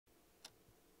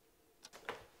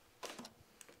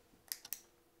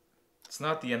It's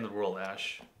not the end of the world,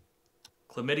 Ash.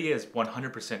 Chlamydia is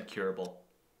 100% curable.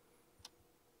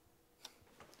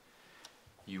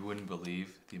 You wouldn't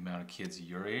believe the amount of kids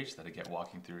your age that I get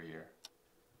walking through here.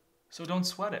 So don't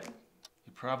sweat it.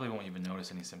 You probably won't even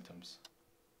notice any symptoms.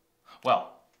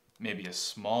 Well, maybe a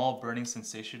small burning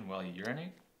sensation while you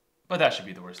urinate, but that should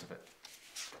be the worst of it.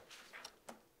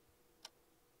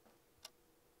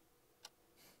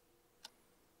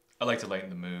 I like to lighten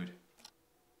the mood.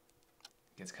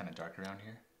 It gets kind of dark around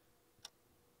here.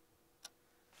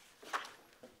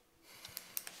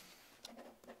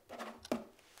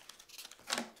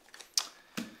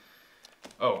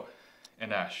 Oh,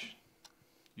 and Ash,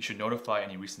 you should notify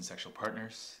any recent sexual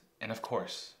partners, and of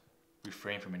course,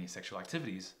 refrain from any sexual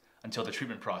activities until the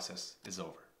treatment process is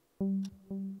over.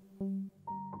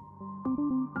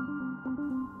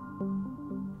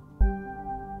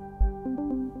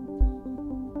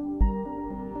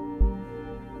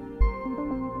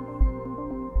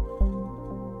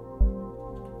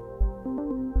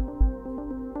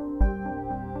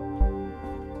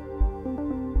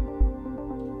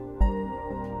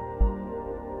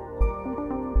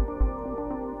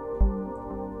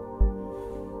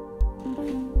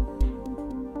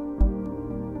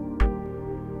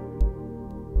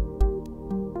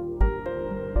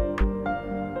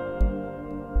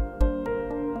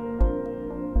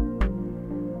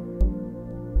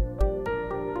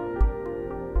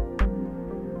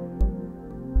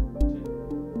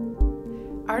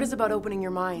 Art is about opening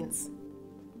your minds,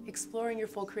 exploring your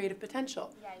full creative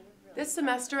potential. This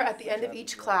semester, at the end of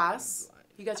each class,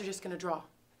 you guys are just gonna draw.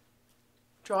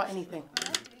 Draw anything.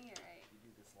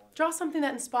 Draw something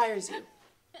that inspires you.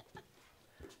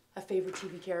 A favorite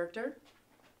TV character.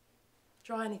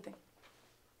 Draw anything.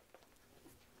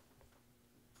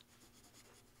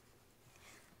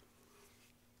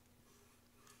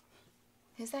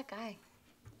 Who's that guy?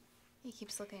 He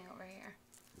keeps looking over here.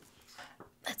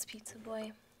 That's Pizza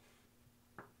Boy.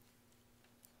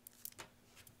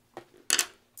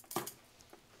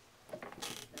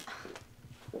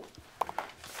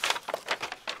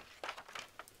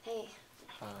 Hey.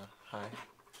 Hi.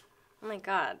 Oh my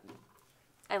God.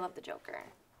 I love the Joker.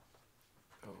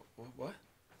 Oh, what?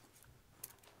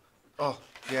 Oh,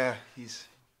 yeah, he's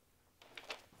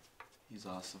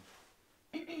awesome.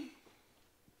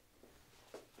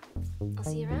 I'll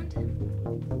see you around.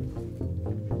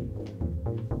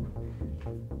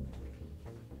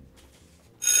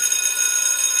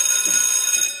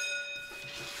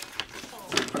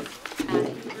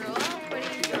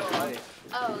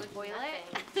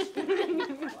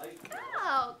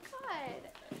 Oh, good.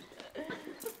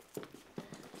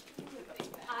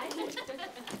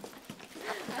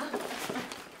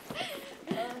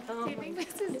 Do you think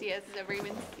Mrs. Diaz has ever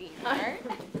even seen art?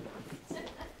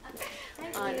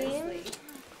 Honestly.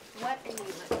 What are you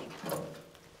looking at?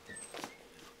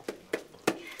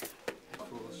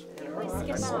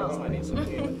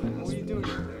 What are you doing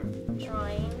there?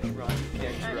 Drawing.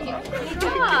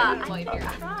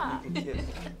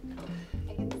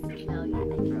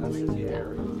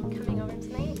 Coming over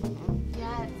tonight?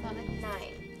 Yeah, it's on a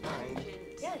 9.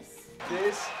 Yes.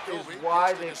 This is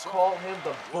why they call him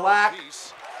the Black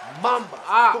Mamba.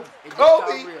 Ah, it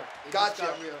Kobe! got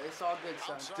Gotcha. real. It's all good,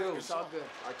 son. Dude, It's all good.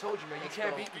 I told you, man, you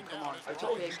can't beat me. Come on. I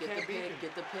told you, you Get can't the beat me. pick.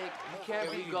 Get the pick. You can't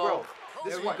There beat we me, go. bro.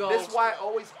 This There why, we go. this why I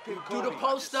always pick Do the Kobe.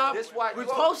 post up. This why We're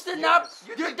you- posting up.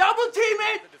 You're double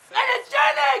teaming, and it's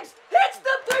Jennings hits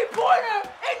the 3-pointer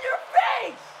in your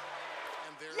face.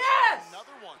 Yes,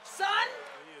 son.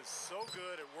 He is so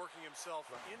good at working himself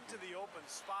into the open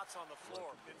spots on the floor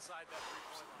inside that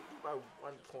three-point line. By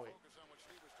 1 point.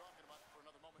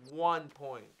 1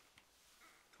 point.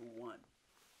 Who won?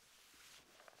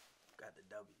 Got the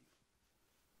W.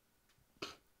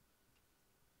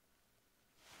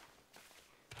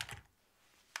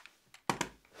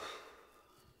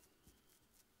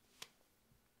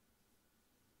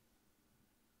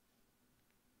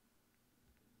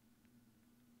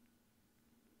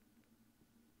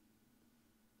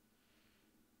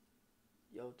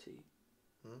 Yo, T.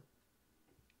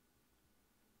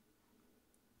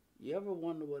 You ever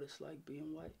wonder what it's like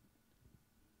being white?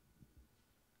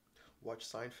 Watch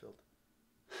Seinfeld.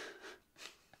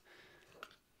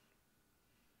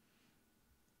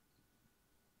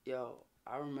 Yo,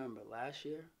 I remember last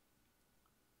year,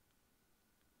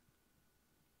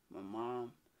 my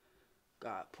mom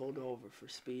got pulled over for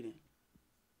speeding.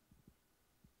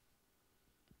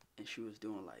 And she was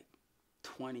doing like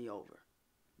 20 over.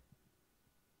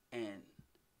 And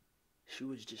she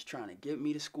was just trying to get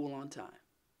me to school on time.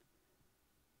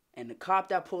 And the cop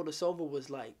that pulled us over was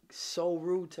like so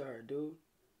rude to her, dude.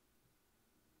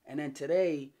 And then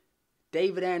today,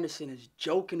 David Anderson is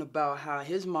joking about how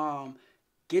his mom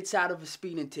gets out of a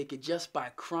speeding ticket just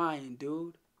by crying,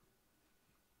 dude.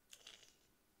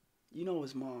 You know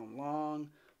his mom,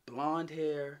 long, blonde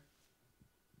hair.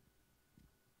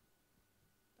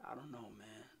 I don't know,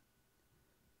 man.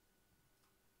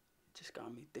 It just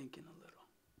got me thinking a little.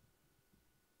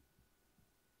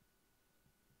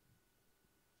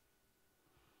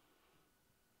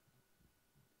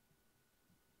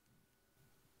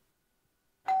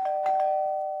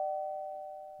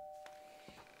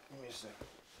 Give me a second.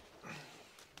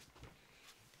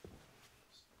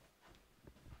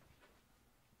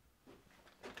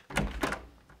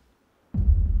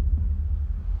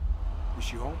 Is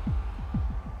she home?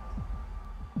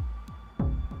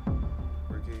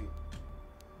 Ricky,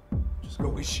 just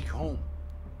go. Is she home?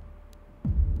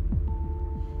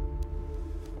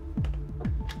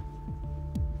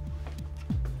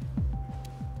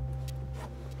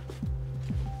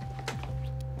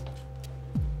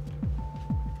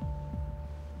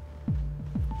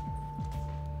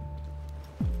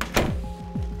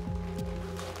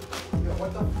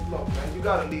 What the? Look, man, you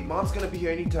gotta leave. Mom's gonna be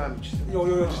here anytime. Just...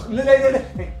 Yo, just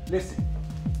hey, listen.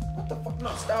 What the fuck?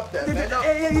 No, stop that, man. No.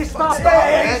 Hey, stop it,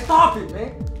 man. Hey, stop it,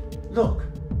 man. Look,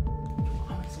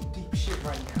 I'm in some deep shit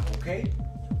right now, okay?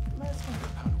 Man, it's only a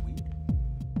pound of weed.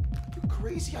 You're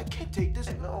crazy. I can't take this.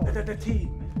 No. The tea,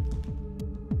 man.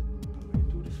 I'm gonna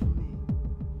do this for me.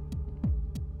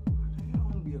 It'll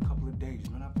only be a couple of days,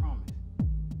 man. I promise.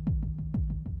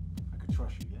 I can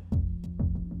trust you, yeah?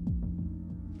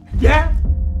 Yeah?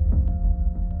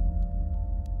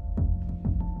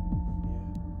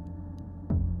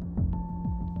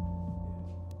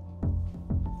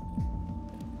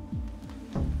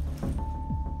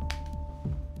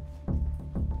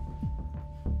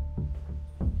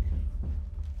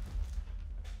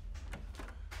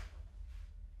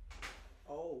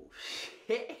 Oh,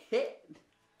 shit.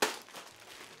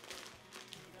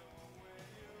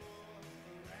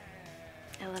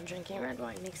 I love drinking red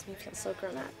wine. It makes me feel so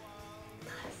grown up.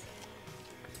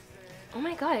 Oh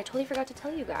my god, I totally forgot to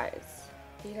tell you guys.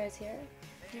 Are you guys here?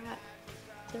 Hear what?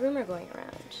 The rumor going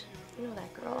around. You know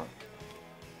that girl.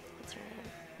 What's her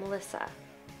name? Melissa.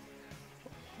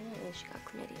 Apparently she got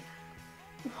chlamydia.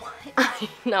 What? I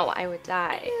know, I would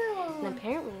die. Ew. And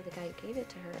apparently the guy who gave it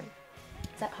to her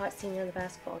is that hot senior on the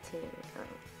basketball team.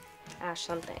 Ash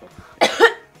something.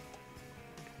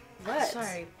 What?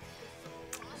 Sorry,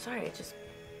 I just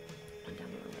went down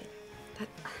the wrong way.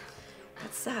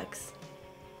 That sucks.